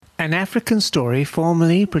An African story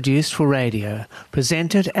formerly produced for radio,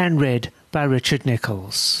 presented and read by Richard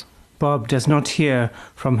Nicholls. Bob does not hear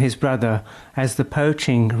from his brother as the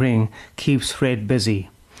poaching ring keeps Fred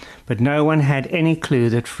busy. But no one had any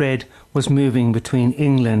clue that Fred was moving between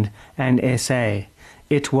England and SA.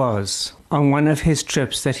 It was on one of his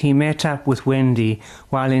trips that he met up with Wendy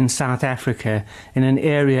while in South Africa in an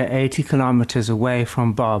area 80 kilometers away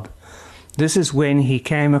from Bob. This is when he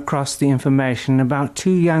came across the information about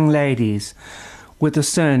two young ladies with the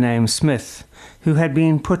surname Smith who had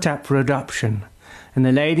been put up for adoption, and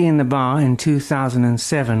the lady in the bar in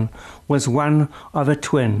 2007 was one of a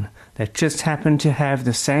twin that just happened to have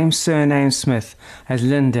the same surname Smith as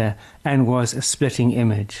Linda and was a splitting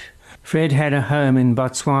image. Fred had a home in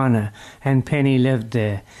Botswana and Penny lived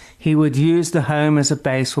there. He would use the home as a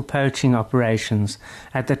base for poaching operations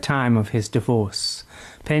at the time of his divorce.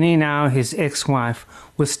 Penny, now his ex-wife,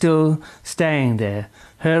 was still staying there.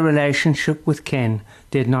 Her relationship with Ken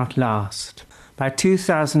did not last. By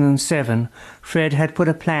 2007, Fred had put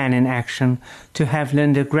a plan in action to have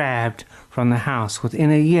Linda grabbed from the house.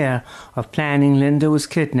 Within a year of planning, Linda was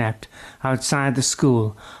kidnapped outside the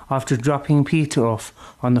school after dropping Peter off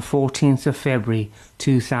on the 14th of February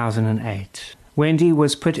 2008. Wendy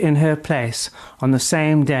was put in her place on the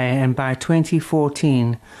same day and by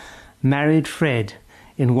 2014 married Fred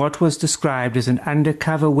in what was described as an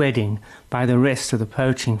undercover wedding by the rest of the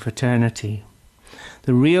poaching fraternity.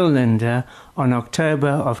 The real Linda, on October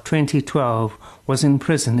of 2012, was in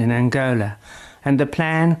prison in Angola, and the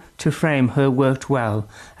plan to frame her worked well,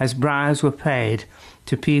 as bribes were paid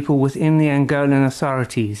to people within the Angolan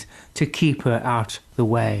authorities to keep her out the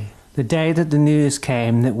way. The day that the news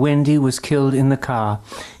came that Wendy was killed in the car,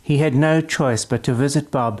 he had no choice but to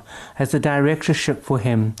visit Bob, as the directorship for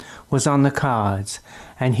him was on the cards,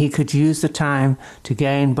 and he could use the time to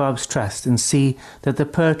gain Bob's trust and see that the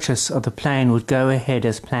purchase of the plane would go ahead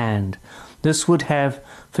as planned. This would have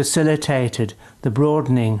facilitated the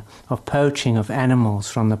broadening of poaching of animals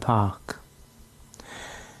from the park.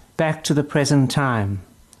 Back to the present time.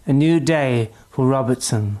 A new day for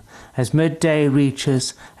Robertson, as midday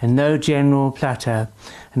reaches and no general platter,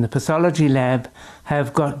 and the pathology lab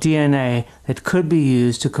have got DNA that could be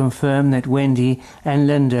used to confirm that Wendy and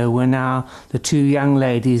Linda were now the two young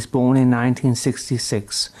ladies born in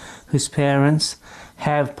 1966, whose parents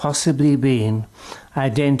have possibly been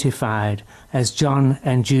identified as John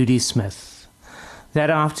and Judy Smith. That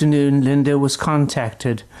afternoon, Linda was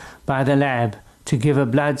contacted by the lab to give a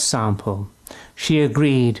blood sample. She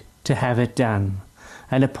agreed to have it done.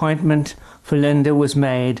 An appointment for Linda was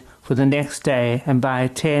made for the next day, and by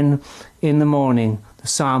 10 in the morning the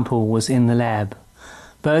sample was in the lab.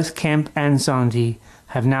 Both Kemp and Zondi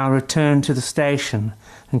have now returned to the station,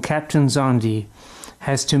 and Captain Zondi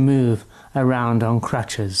has to move around on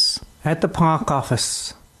crutches. At the park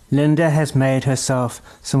office, Linda has made herself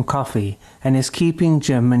some coffee and is keeping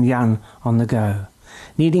Jim and Jan on the go,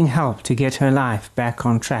 needing help to get her life back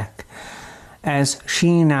on track, as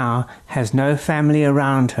she now has no family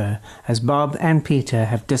around her, as Bob and Peter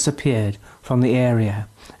have disappeared from the area,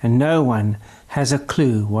 and no one has a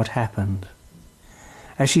clue what happened.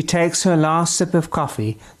 As she takes her last sip of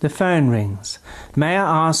coffee, the phone rings. "May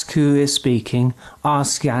I ask who is speaking?"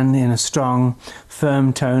 asks Jan in a strong,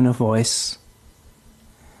 firm tone of voice.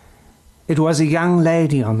 It was a young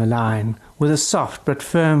lady on the line, with a soft but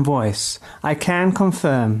firm voice. "I can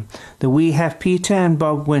confirm that we have Peter and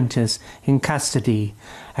Bob Winters in custody,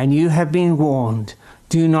 and you have been warned.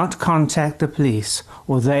 Do not contact the police,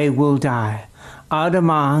 or they will die. Our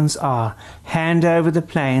demands are hand over the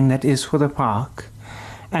plane that is for the park,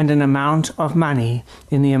 and an amount of money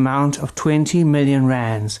in the amount of 20 million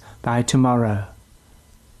rands by tomorrow."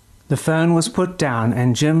 The phone was put down,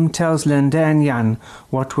 and Jim tells Linda and Jan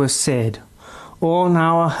what was said. All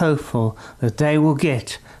now are hopeful that they will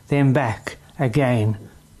get them back again,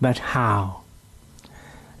 but how?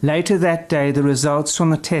 Later that day, the results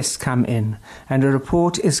from the test come in, and a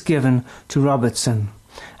report is given to Robertson,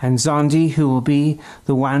 and Zondi, who will be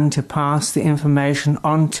the one to pass the information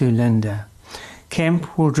on to Linda.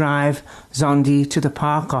 Kemp will drive Zondi to the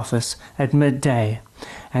park office at midday,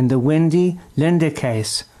 and the Wendy-Linda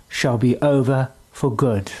case shall be over for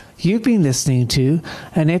good. You've been listening to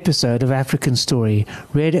an episode of African Story,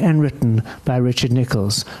 read and written by Richard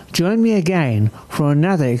Nicholls. Join me again for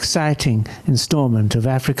another exciting installment of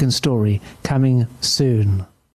African Story coming soon.